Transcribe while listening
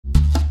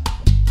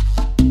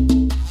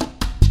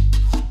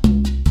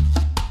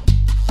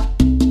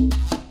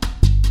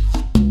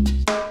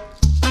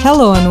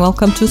Hello and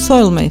welcome to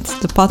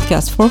Soilmates, the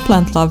podcast for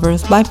plant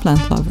lovers by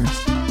plant lovers.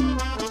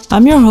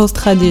 I'm your host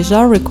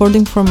Khadija,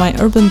 recording from my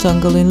urban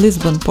jungle in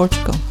Lisbon,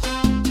 Portugal.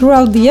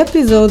 Throughout the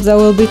episodes, I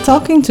will be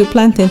talking to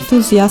plant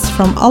enthusiasts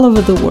from all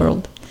over the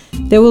world.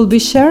 They will be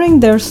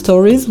sharing their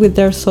stories with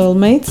their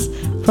soilmates,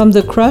 from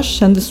the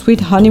crush and the sweet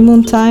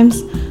honeymoon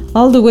times,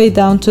 all the way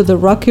down to the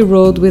rocky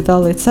road with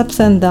all its ups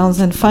and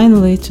downs, and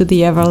finally to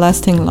the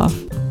everlasting love.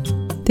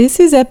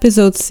 This is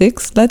episode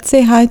 6. Let's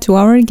say hi to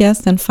our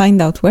guest and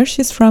find out where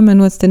she's from and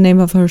what's the name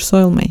of her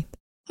soilmate.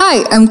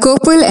 Hi, I'm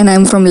Kopal and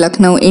I'm from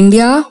Lucknow,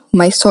 India.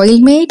 My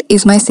soilmate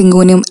is my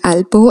Syngonium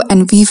alpo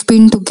and we've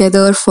been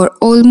together for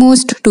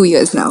almost 2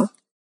 years now.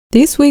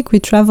 This week we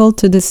traveled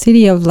to the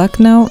city of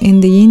Lucknow in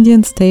the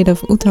Indian state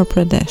of Uttar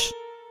Pradesh.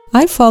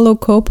 I follow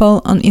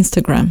Kopal on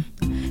Instagram.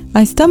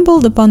 I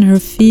stumbled upon her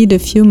feed a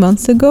few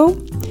months ago.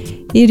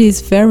 It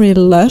is very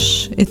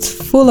lush, it's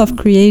full of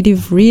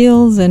creative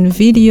reels and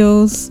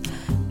videos,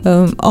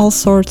 all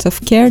sorts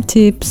of care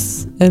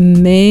tips,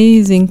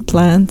 amazing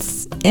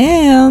plants,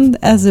 and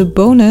as a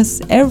bonus,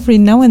 every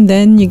now and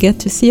then you get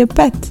to see a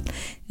pet,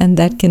 and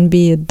that can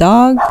be a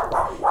dog,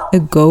 a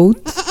goat,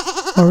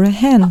 or a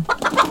hen.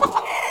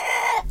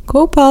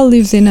 Kopal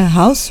lives in a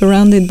house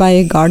surrounded by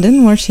a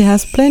garden where she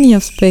has plenty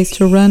of space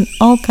to run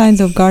all kinds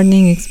of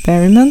gardening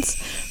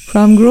experiments,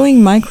 from growing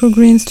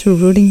microgreens to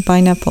rooting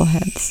pineapple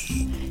heads.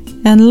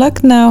 And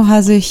Lucknow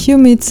has a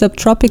humid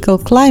subtropical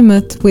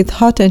climate with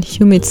hot and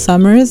humid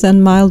summers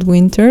and mild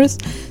winters,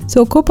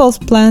 so Kopal's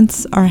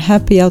plants are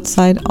happy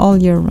outside all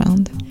year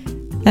round.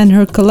 And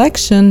her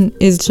collection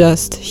is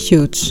just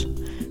huge.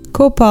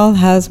 Kopal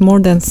has more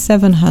than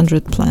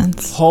 700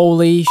 plants.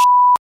 Holy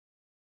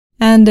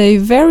And a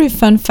very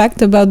fun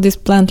fact about this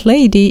plant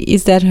lady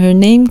is that her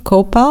name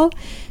Kopal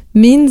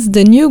means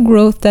the new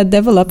growth that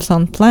develops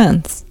on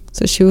plants.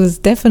 So she was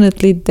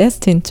definitely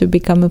destined to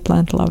become a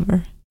plant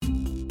lover.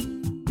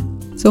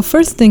 So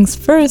first things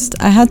first,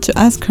 I had to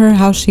ask her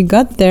how she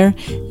got there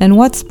and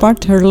what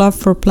sparked her love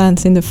for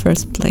plants in the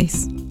first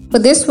place. For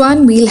this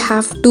one, we'll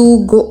have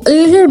to go a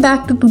little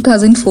back to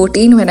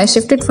 2014 when I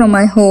shifted from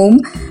my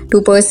home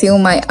to pursue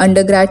my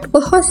undergrad to a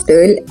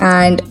hostel,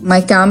 and my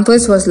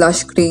campus was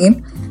lush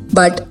green,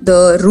 but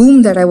the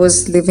room that I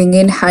was living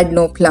in had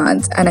no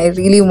plants and I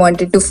really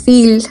wanted to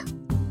feel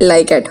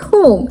like at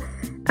home.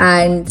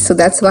 And so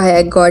that's why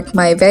I got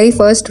my very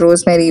first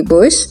rosemary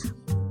bush,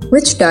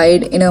 which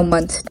died in a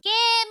month.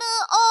 Game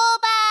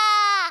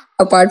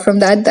over! Apart from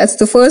that, that's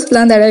the first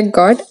plant that I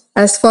got.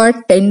 As for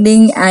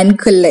tending and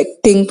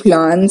collecting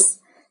plants,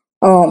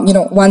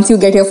 once you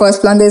get your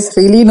first plant, there's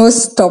really no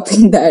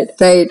stopping that,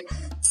 right?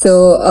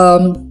 So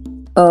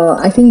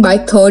I think by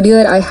third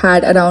year, I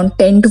had around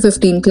 10 to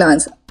 15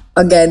 plants.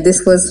 Again,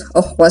 this was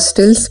a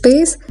hostel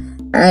space.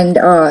 And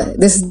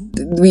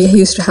we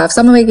used to have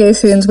summer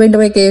vacations, winter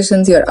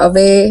vacations, you're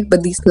away.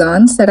 But these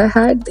plants that I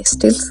had, they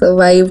still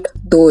survived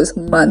those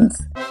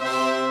months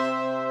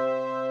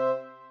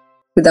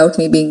without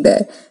me being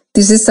there.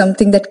 This is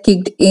something that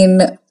kicked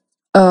in,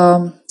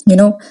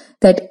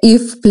 that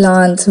if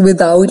plants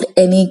without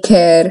any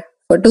care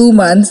for 2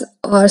 months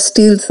are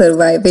still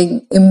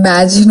surviving,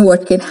 imagine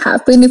what can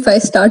happen if I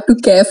start to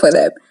care for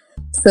them.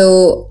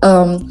 So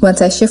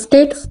once I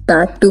shifted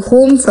back to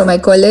home from my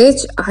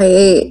college,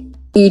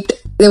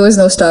 there was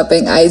no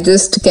stopping. I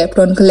just kept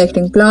on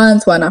collecting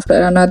plants one after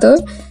another.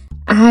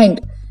 And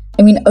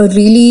a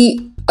really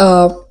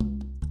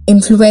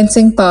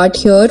influencing part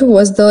here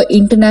was the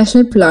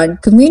international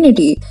plant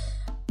community.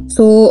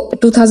 So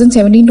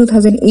 2017,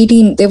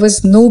 2018, there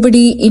was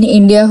nobody in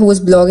India who was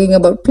blogging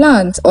about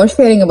plants or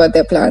sharing about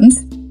their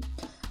plants.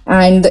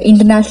 And the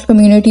international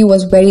community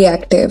was very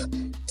active.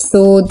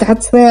 So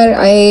that's where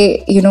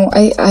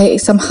I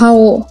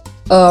somehow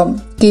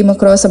came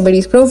across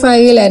somebody's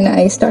profile and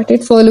I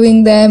started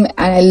following them,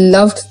 and I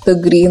loved the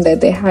green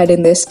that they had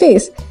in their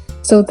space.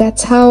 So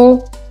that's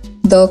how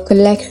the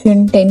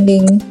collection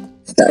tending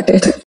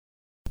started.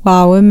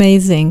 Wow,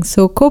 amazing.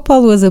 So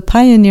Kopal was a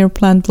pioneer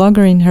plant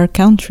blogger in her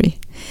country.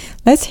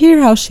 Let's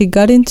hear how she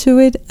got into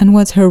it and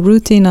what's her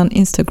routine on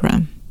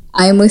Instagram.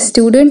 I'm a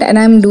student and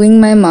I'm doing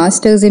my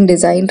master's in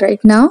design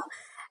right now,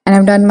 and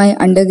I've done my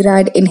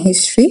undergrad in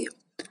history.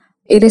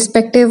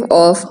 Irrespective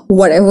of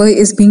whatever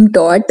is being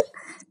taught,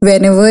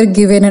 whenever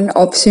given an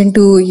option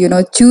to,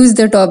 choose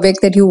the topic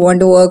that you want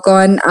to work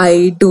on,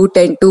 I do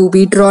tend to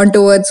be drawn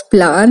towards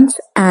plants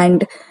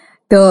and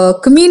the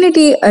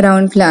community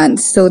around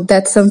plants. So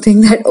that's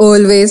something that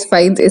always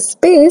finds its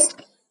space.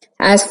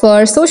 As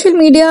for social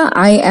media,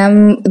 I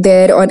am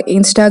there on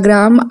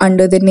Instagram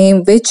under the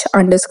name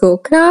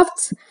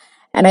witch_crafts,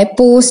 and I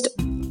post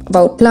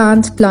about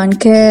plants,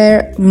 plant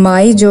care,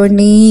 my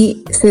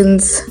journey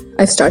since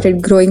I've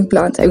started growing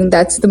plants.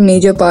 That's the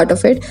major part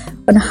of it,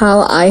 on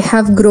how I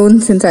have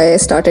grown since I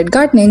started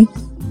gardening.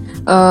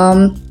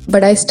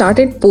 But I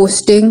started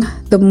posting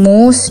the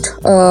most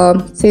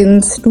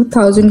since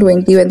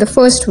 2020 when the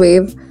first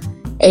wave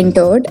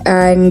entered,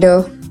 and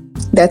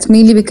that's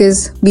mainly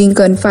because being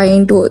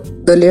confined to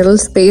the little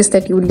space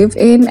that you live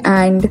in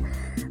and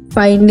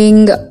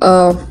finding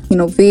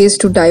ways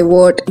to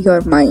divert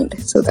your mind.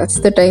 So that's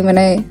the time when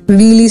I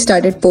really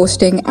started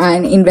posting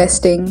and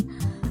investing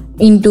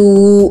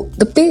into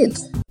the page.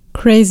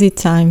 Crazy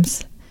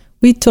times.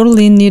 We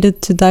totally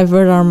needed to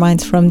divert our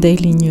minds from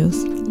daily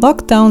news.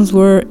 Lockdowns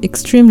were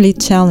extremely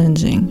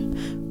challenging.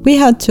 We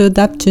had to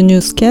adapt to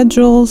new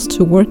schedules,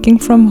 to working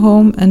from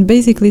home, and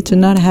basically to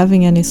not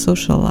having any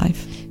social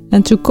life.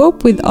 And to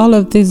cope with all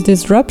of these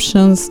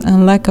disruptions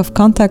and lack of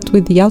contact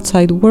with the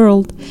outside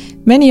world,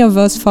 many of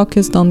us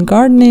focused on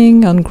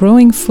gardening, on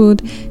growing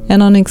food,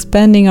 and on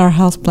expanding our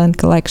houseplant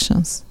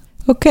collections.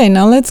 Okay,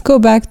 now let's go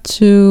back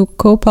to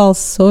Kopal's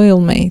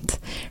soilmate,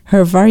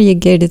 her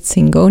variegated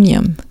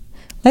Syngonium.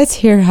 Let's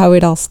hear how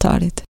it all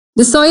started.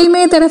 The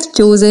soilmate that I've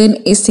chosen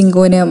is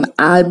Syngonium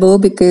albo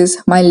because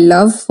my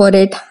love for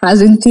it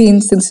hasn't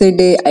changed since the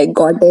day I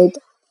got it,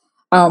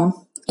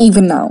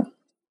 even now.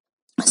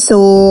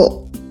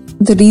 So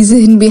the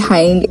reason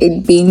behind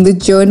it being the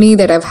journey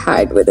that I've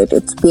had with it,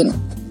 it's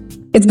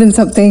been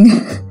something.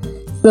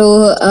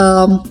 So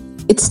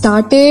it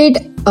started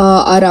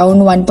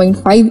around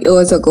 1.5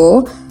 years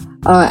ago,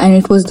 and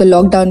it was the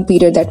lockdown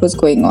period that was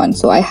going on.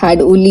 So I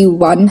had only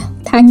one.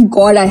 Thank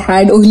God I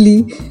had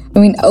only.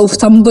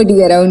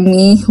 Somebody around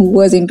me who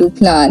was into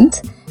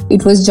plants.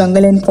 It was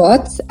Jungle in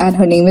Pots, and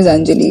her name is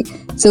Anjali.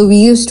 So we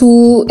used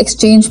to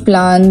exchange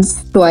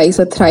plants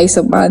twice or thrice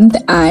a month,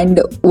 and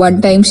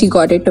one time she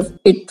got it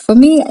for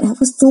me, and I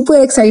was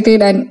super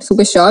excited and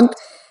super shocked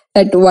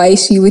that why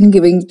she even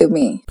giving it to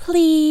me.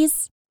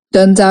 Please.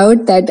 Turns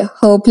out that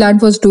her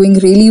plant was doing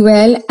really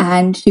well,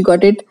 and she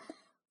got it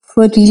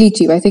for really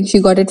cheap. I think she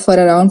got it for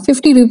around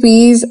 50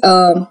 rupees.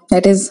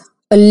 That is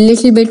a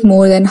little bit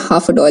more than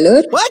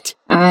 $50. What?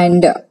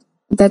 And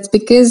that's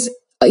because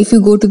if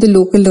you go to the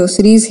local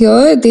nurseries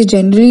here, they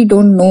generally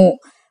don't know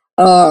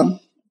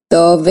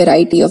the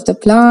variety of the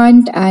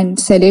plant and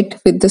sell it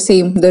with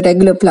the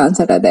regular plants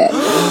that are there.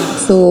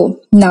 So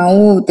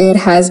now there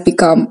has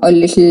become a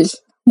little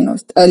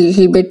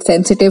bit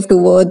sensitive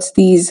towards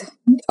these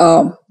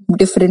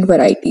different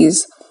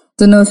varieties.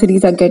 The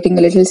nurseries are getting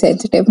a little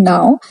sensitive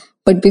now,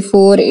 but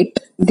before it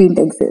didn't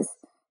exist.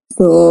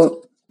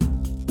 So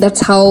that's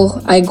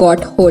how I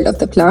got hold of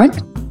the plant.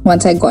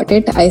 Once I got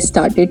it, I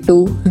started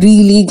to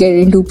really get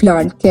into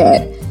plant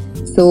care.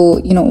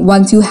 So,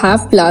 once you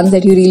have plants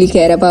that you really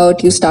care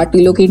about, you start to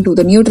look into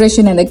the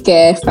nutrition and the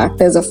care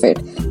factors of it.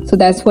 So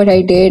that's what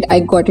I did. I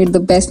got it the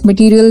best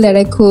material that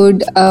I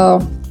could,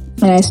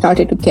 and I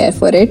started to care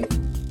for it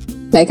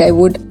like I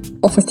would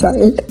of a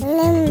child.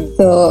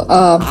 So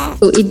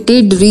it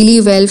did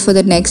really well for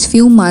the next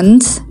few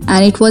months,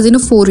 and it was in a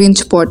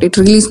 4-inch pot. It's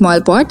a really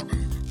small pot.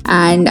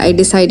 And I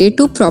decided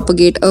to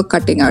propagate a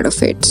cutting out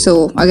of it.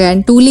 So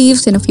again, 2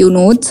 leaves and a few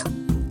nodes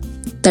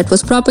that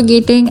was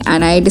propagating,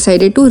 and I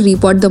decided to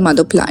repot the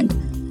mother plant.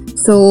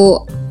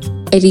 So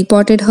I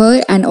repotted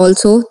her, and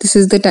also this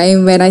is the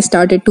time when I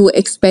started to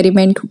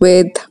experiment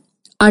with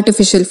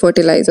artificial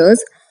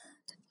fertilizers,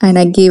 and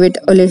I gave it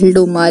a little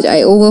too much.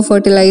 I over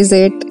fertilized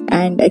it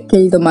and I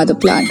killed the mother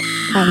plant.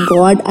 Thank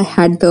God I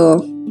had the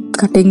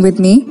cutting with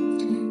me,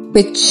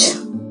 which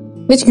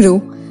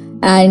grew.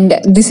 And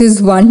this is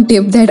one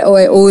tip that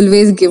I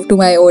always give to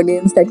my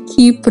audience, that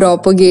keep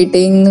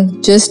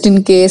propagating just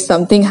in case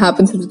something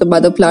happens with the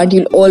mother plant.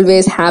 You'll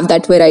always have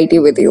that variety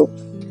with you.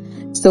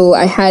 So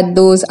I had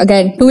those,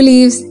 again, 2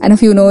 leaves and a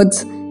few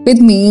nodes with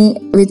me,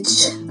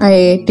 which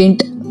I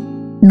didn't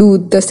do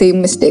the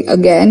same mistake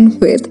again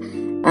with.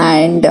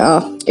 And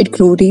it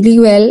grew really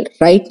well.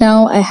 Right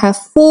now I have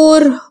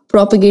 4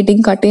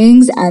 propagating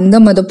cuttings and the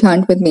mother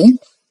plant with me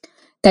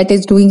that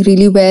is doing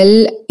really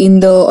well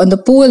on the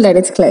pole that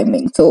it's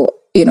climbing. So,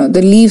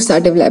 the leaves are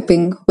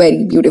developing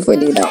very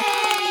beautifully now.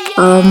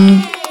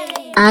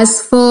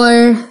 As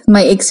for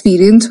my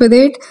experience with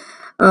it,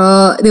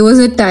 there was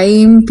a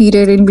time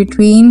period in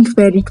between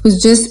where it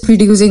was just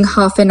producing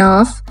half and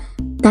half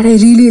that I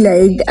really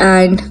liked.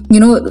 And,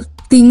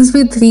 things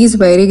with these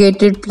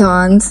variegated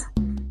plants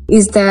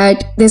is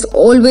that there's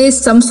always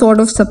some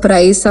sort of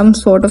surprise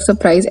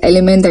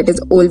element that is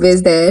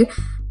always there.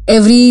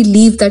 Every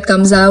leaf that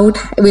comes out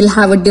will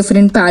have a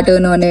different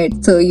pattern on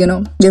it. So,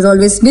 there's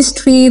always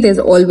mystery. There's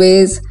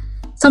always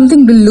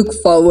something to look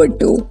forward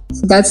to.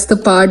 So that's the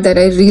part that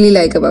I really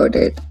like about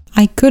it.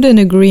 I couldn't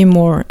agree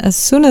more. As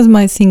soon as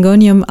my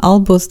Syngonium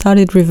albo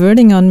started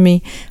reverting on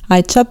me,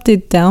 I chopped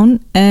it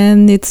down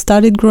and it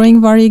started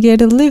growing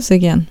variegated leaves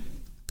again.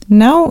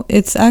 Now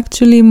it's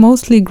actually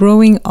mostly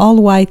growing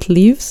all white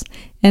leaves,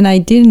 and I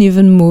didn't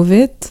even move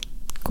it.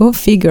 Go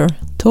figure.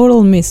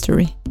 Total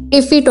mystery.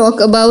 If we talk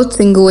about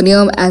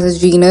Syngonium as a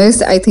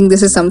genus, I think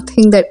this is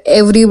something that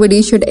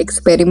everybody should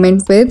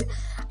experiment with.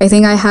 I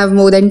think I have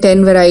more than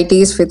 10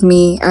 varieties with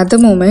me at the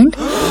moment.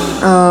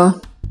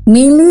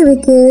 Mainly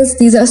because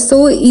these are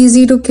so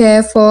easy to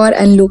care for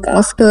and look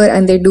after,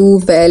 and they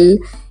do well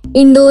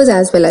indoors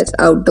as well as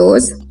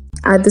outdoors.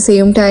 At the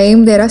same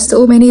time, there are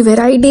so many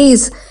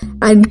varieties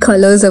and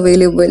colors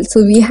available.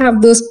 So we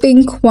have those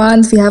pink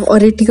ones, we have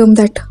Auritium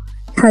that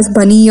has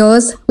bunny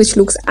ears, which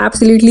looks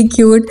absolutely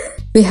cute.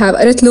 We have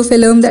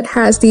Erythlophyllum that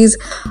has these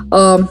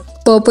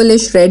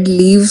purplish red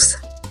leaves.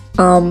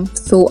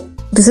 So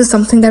this is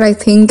something that I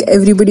think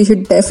everybody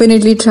should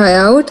definitely try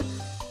out,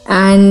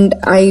 and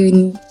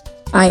I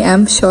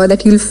am sure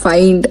that you'll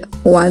find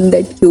one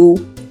that you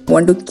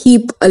want to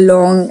keep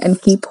along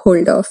and keep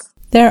hold of.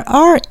 There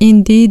are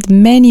indeed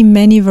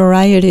many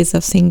varieties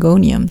of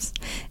Syngoniums,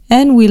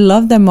 and we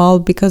love them all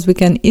because we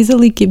can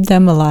easily keep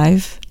them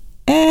alive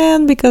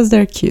and because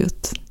they're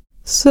cute.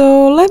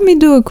 So let me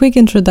do a quick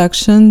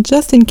introduction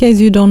just in case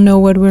you don't know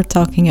what we're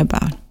talking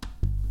about.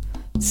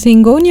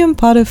 Syngonium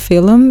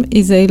podophyllum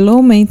is a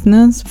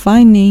low-maintenance,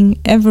 vining,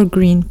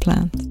 evergreen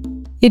plant.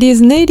 It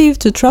is native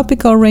to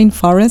tropical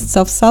rainforests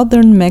of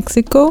southern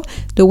Mexico,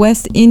 the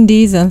West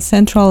Indies, and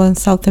Central and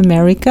South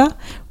America,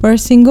 where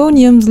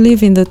Syngoniums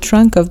live in the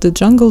trunk of the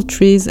jungle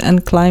trees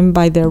and climb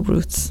by their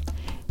roots.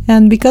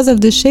 And because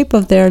of the shape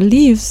of their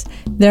leaves,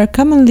 they are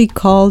commonly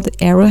called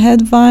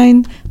arrowhead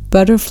vine,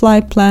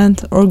 butterfly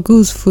plant, or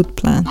goose foot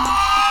plant.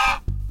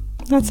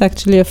 That's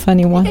actually a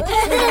funny one.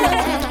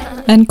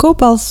 And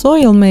Copal's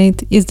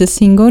soilmate is the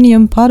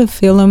Syngonium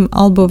podophyllum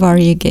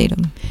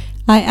albovariegatum.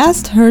 I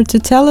asked her to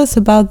tell us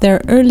about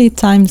their early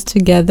times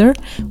together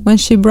when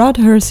she brought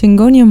her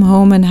Syngonium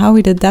home and how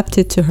it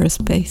adapted to her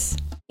space.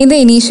 In the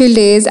initial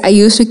days, I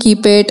used to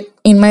keep it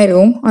in my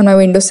room on my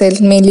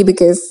windowsill, mainly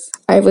because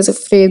I was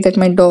afraid that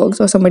my dogs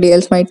or somebody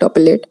else might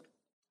topple it.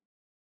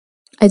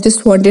 I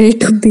just wanted it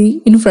to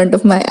be in front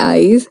of my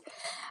eyes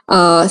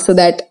so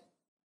that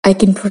I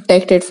can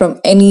protect it from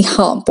any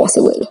harm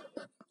possible.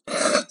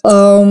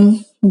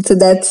 So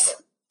that's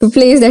the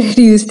place that it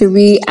used to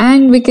be,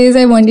 and because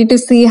I wanted to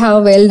see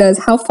how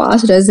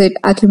fast does it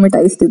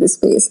acclimatize to the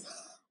space.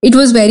 It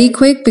was very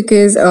quick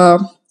because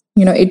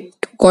it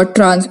got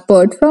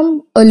transferred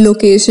from a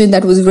location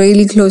that was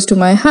really close to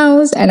my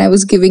house, and I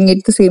was giving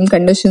it the same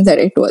conditions that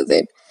it was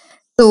in.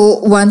 So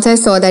once I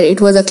saw that it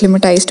was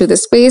acclimatized to the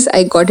space,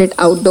 I got it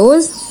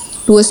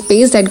outdoors to a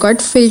space that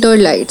got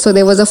filtered light. So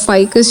there was a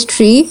ficus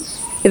tree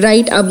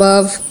right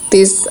above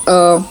this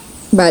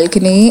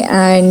balcony,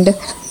 and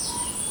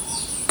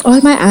all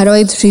my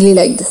aroids really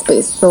liked the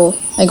space, so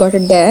I got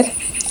it there,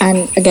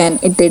 and again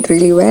it did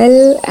really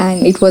well,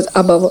 and it was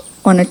above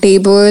on a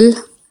table,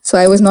 so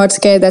I was not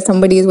scared that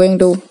somebody is going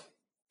to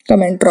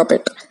come and drop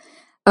it.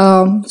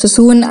 So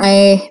soon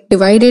I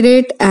divided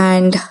it,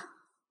 and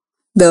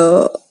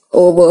the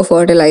over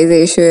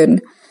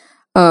fertilization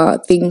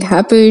thing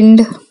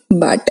happened,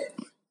 but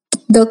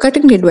the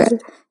cutting did well,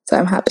 so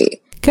I'm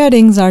happy.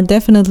 Cuttings are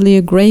definitely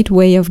a great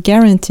way of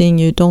guaranteeing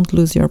you don't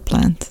lose your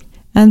plant.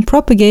 And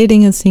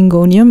propagating a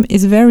Syngonium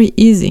is very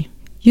easy.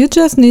 You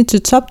just need to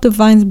chop the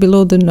vines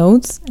below the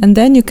nodes, and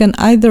then you can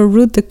either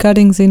root the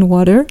cuttings in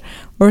water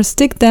or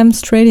stick them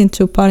straight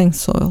into potting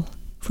soil.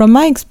 From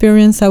my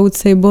experience, I would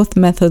say both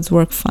methods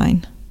work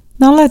fine.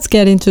 Now let's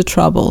get into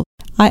trouble.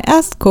 I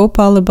asked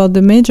Copal about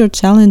the major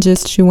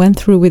challenges she went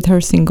through with her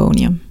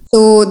Syngonium.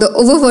 So the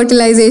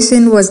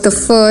over-fertilization was the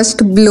first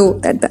blow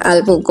that the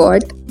Albo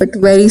got, but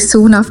very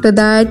soon after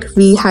that,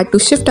 we had to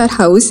shift our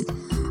house.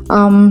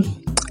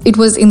 It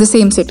was in the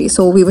same city,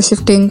 so we were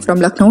shifting from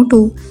Lucknow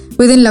to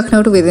within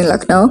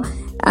Lucknow,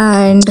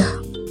 and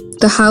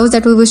the house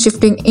that we were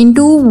shifting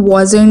into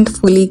wasn't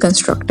fully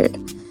constructed.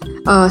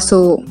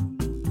 So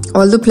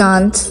all the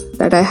plants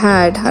that I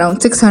had, around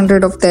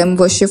 600 of them,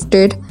 were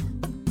shifted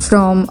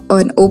from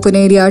an open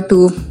area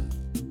to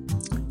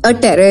a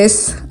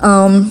terrace,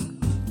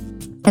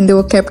 and they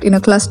were kept in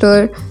a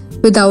cluster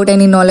without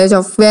any knowledge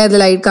of where the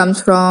light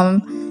comes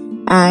from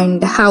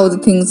and how the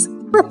things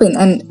happen.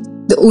 And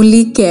the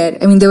only care,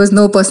 there was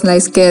no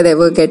personalized care they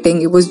were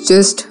getting. It was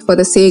just for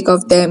the sake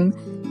of them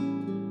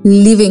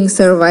living,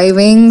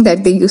 surviving,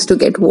 that they used to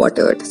get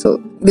watered.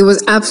 So there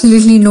was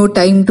absolutely no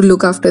time to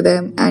look after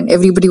them, and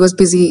everybody was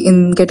busy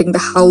in getting the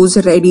house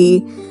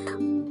ready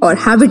or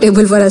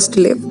habitable for us to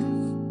live.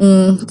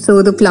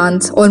 So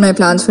all my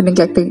plants were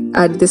neglected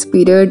at this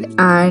period,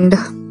 and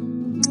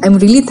I'm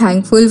really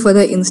thankful for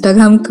the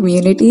Instagram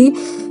community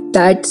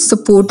that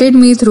supported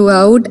me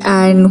throughout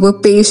and were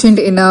patient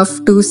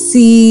enough to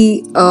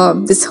see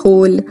this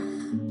whole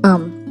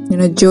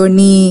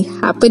journey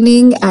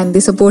happening, and they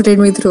supported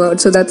me throughout.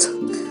 So that's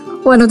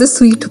one of the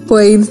sweet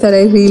points that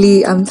I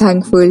really am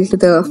thankful to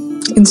the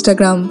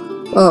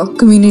Instagram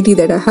community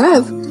that I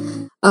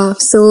have.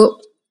 So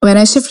when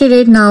I shifted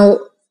it now,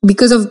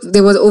 because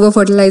there was over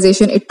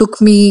fertilization, it took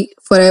me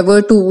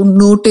forever to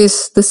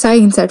notice the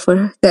signs that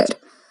were there.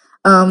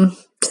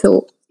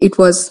 So it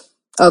was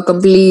a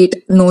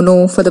complete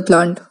no-no for the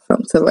plant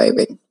from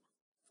surviving.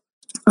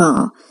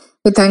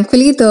 But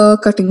thankfully, the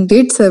cutting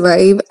did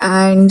survive,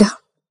 and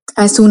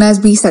as soon as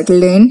we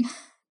settled in,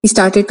 we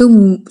started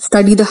to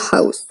study the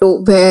house.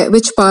 So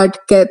which part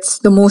gets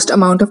the most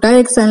amount of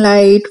direct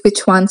sunlight,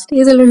 which one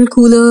stays a little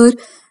cooler.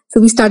 So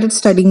we started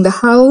studying the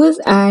house,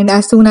 and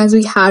as soon as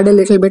we had a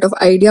little bit of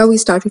idea, we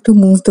started to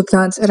move the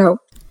plants around.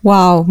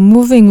 Wow,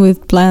 moving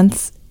with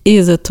plants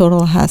is a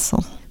total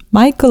hassle.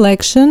 My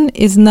collection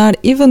is not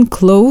even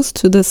close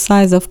to the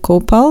size of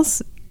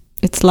Copal's.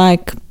 It's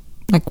like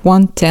like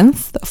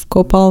 1/10 of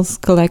Copal's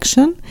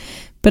collection,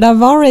 but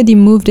I've already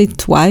moved it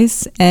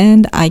twice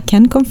and I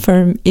can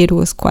confirm it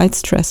was quite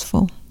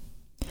stressful.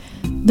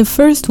 The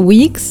first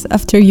weeks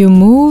after you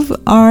move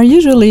are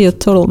usually a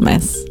total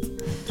mess.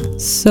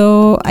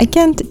 So I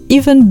can't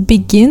even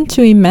begin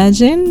to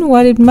imagine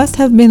what it must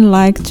have been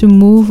like to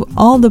move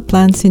all the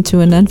plants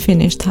into an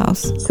unfinished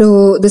house.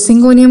 So the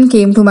Syngonium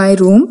came to my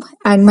room,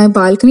 and my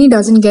balcony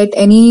doesn't get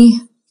any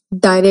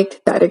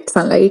direct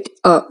sunlight.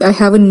 I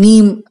have a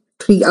neem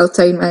tree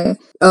outside my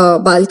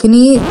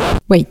balcony.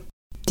 Wait,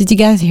 did you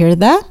guys hear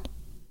that?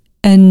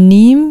 A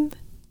neem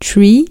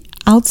tree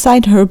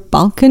outside her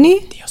balcony?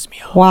 Dios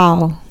mío.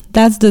 Wow,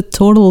 that's the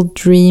total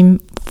dream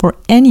for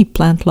any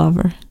plant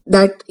lover.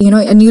 That,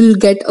 and you'll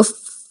get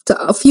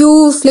a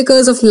few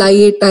flickers of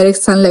light, direct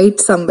sunlight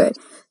somewhere.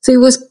 So it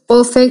was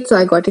perfect. So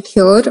I got it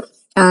here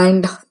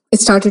and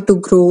it started to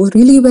grow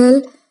really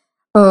well.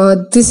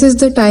 This is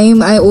the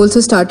time I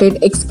also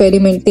started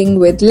experimenting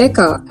with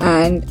leca,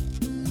 and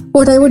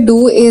what I would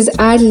do is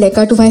add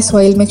leca to my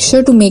soil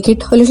mixture to make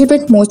it a little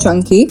bit more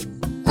chunky,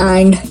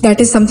 and that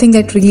is something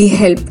that really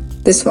helped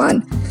this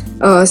one.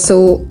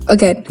 So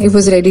again, it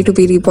was ready to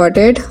be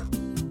repotted.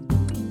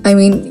 I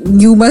mean,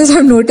 you must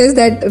have noticed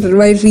that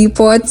my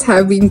repots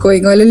have been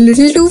going on a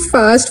little too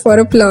fast for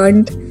a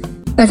plant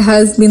that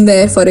has been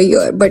there for a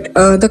year. But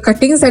the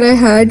cuttings that I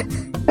had,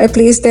 I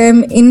placed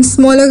them in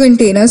smaller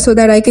containers so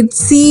that I could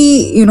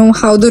see,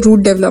 how the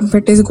root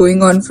development is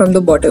going on from the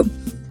bottom.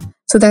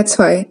 So that's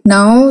why.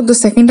 Now, the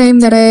second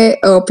time that I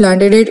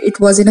planted it, it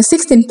was in a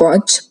 6-inch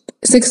pot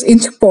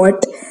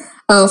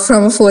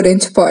from a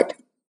 4-inch pot.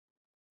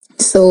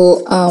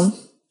 So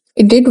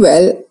it did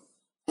well.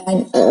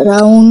 And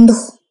around,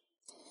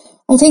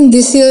 I think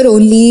this year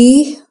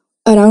only,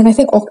 around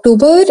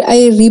October,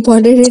 I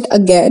repotted it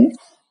again.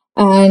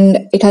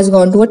 And it has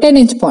gone to a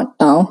 10-inch pot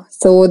now.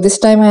 So this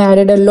time I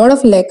added a lot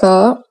of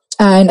leca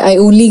and I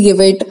only give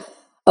it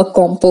a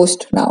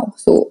compost now.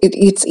 So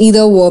it's either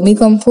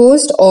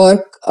vermicompost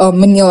or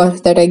manure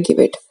that I give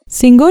it.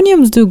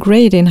 Syngoniums do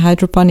great in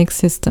hydroponic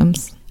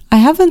systems. I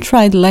haven't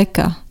tried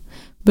leca,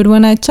 but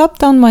when I chopped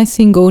down my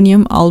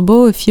Syngonium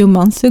albo a few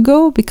months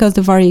ago because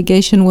the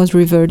variegation was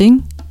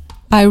reverting,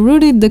 I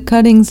rooted the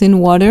cuttings in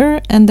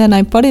water and then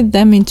I potted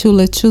them into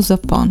lechuza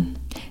pon.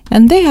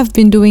 And they have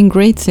been doing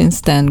great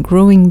since then,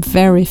 growing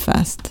very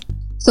fast.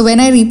 So when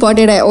I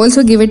repotted, I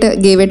also gave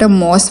it a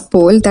moss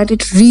pole that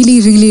it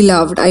really, really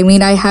loved. I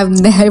mean, I have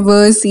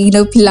never seen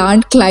a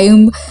plant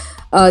climb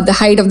the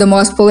height of the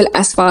moss pole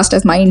as fast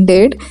as mine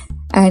did.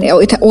 And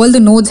all the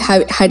nodes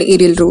had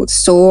aerial roots.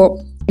 So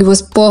it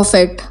was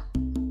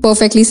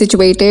perfectly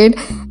situated.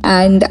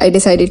 And I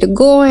decided to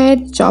go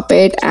ahead, chop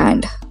it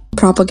and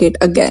propagate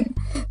again.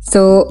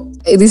 So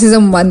this is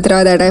a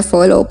mantra that I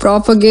follow.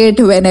 Propagate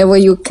whenever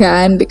you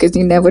can, because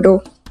you never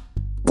know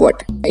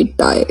what might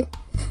die.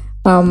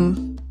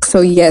 So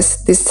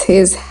yes, this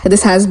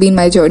has been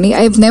my journey.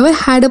 I've never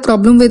had a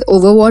problem with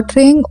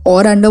overwatering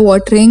or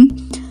underwatering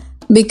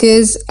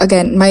because,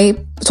 again, my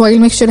soil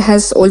mixture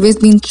has always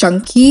been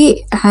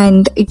chunky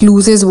and it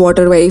loses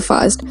water very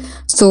fast.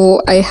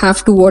 So I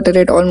have to water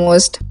it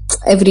almost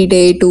every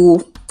day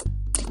to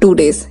 2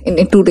 days.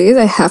 In 2 days,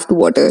 I have to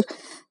water.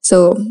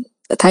 So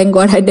thank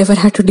God I never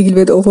had to deal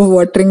with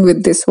overwatering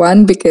with this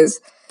one because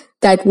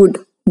that would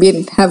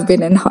have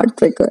been a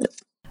heartbreaker.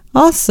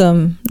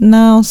 Awesome.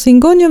 Now,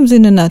 Syngoniums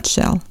in a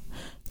nutshell.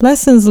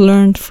 Lessons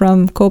learned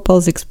from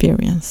Copal's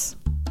experience.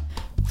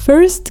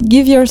 First,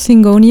 give your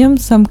Syngonium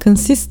some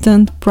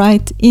consistent,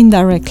 bright,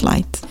 indirect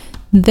light.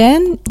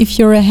 Then, if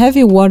you're a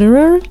heavy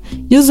waterer,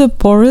 use a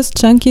porous,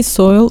 chunky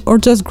soil or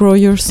just grow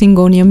your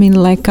Syngonium in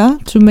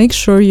leca to make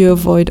sure you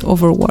avoid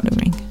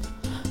overwatering.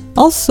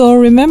 Also,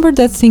 remember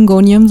that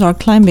Syngoniums are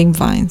climbing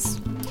vines.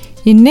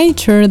 In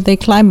nature, they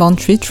climb on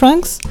tree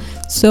trunks,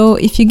 so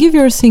if you give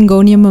your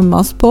Syngonium a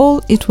moss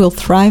pole, it will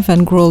thrive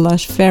and grow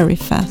lush very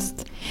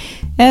fast.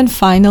 And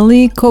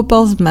finally,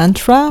 Copal's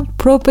mantra,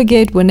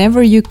 propagate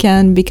whenever you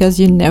can because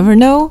you never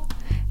know.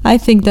 I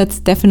think that's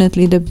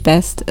definitely the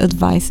best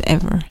advice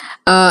ever.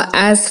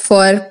 As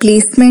for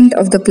placement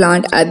of the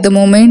plant at the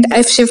moment,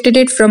 I've shifted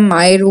it from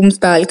my room's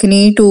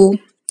balcony to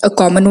a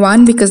common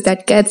one because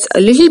that gets a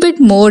little bit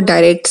more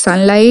direct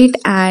sunlight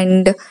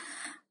and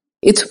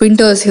it's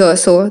winters here,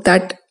 so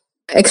that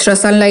extra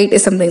sunlight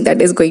is something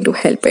that is going to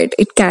help it.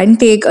 It can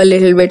take a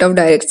little bit of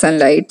direct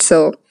sunlight,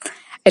 so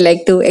I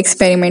like to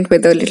experiment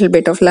with a little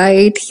bit of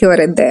light here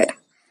and there.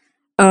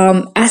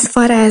 As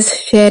far as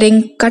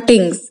sharing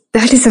cuttings,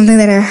 that is something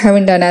that I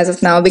haven't done as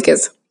of now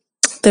because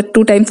the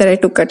 2 times that I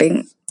took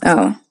cutting,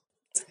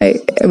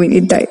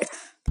 it died.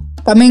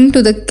 Coming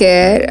to the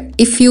care,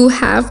 if you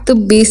have the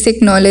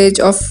basic knowledge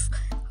of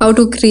how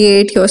to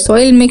create your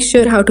soil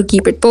mixture, how to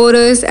keep it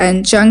porous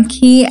and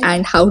chunky,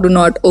 and how to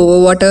not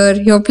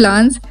overwater your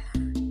plants,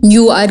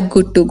 you are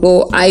good to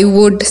go. I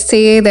would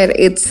say that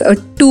it's a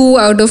 2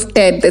 out of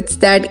 10. It's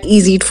that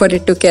easy for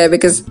it to care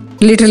because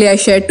literally I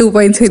shared 2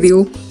 points with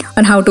you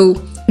on how to,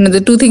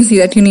 the 2 things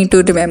that you need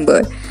to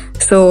remember.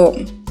 So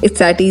it's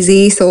that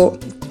easy. So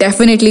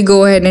definitely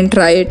go ahead and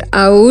try it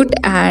out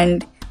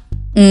and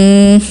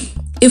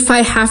If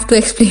I have to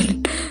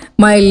explain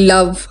my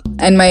love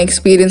and my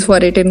experience for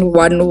it in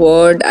one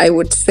word, I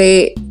would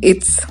say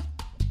it's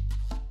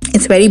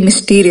very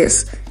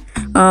mysterious.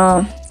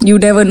 You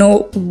never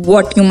know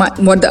what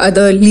the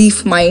other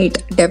leaf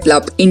might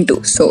develop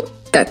into. So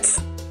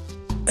that's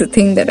the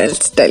thing that I'll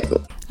tell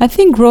you. I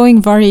think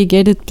growing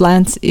variegated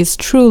plants is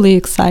truly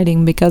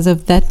exciting because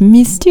of that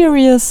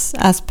mysterious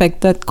aspect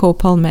that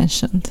Kopal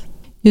mentioned.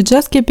 You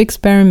just keep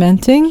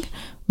experimenting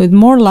with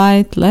more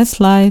light, less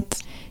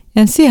light,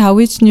 and see how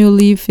each new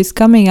leaf is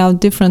coming out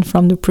different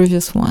from the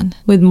previous one,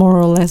 with more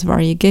or less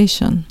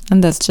variegation,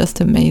 and that's just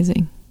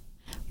amazing.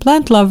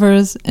 Plant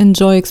lovers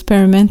enjoy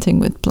experimenting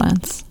with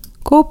plants.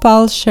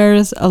 Kopal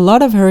shares a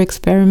lot of her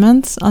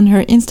experiments on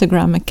her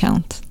Instagram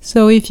account,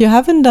 so if you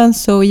haven't done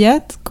so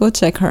yet, go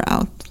check her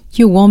out.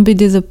 You won't be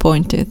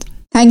disappointed.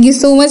 Thank you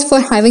so much for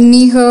having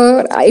me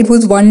here. It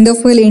was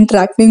wonderful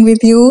interacting with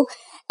you,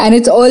 and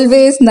it's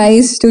always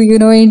nice to,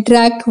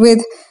 interact with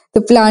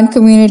the plant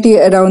community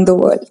around the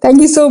world. Thank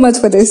you so much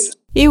for this.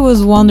 It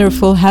was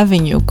wonderful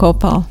having you,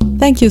 Kopal.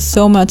 Thank you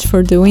so much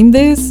for doing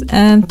this,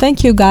 and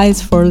thank you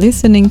guys for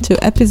listening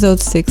to episode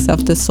 6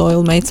 of the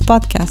Soilmates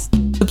podcast.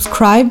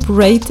 Subscribe,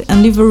 rate,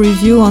 and leave a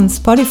review on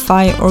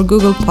Spotify or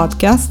Google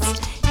Podcasts.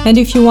 And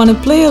if you want to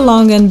play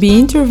along and be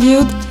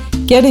interviewed,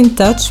 get in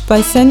touch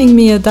by sending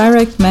me a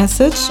direct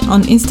message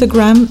on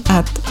Instagram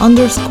at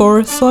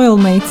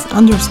 _soilmates_.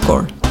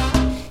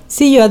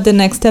 See you at the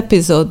next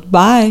episode.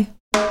 Bye!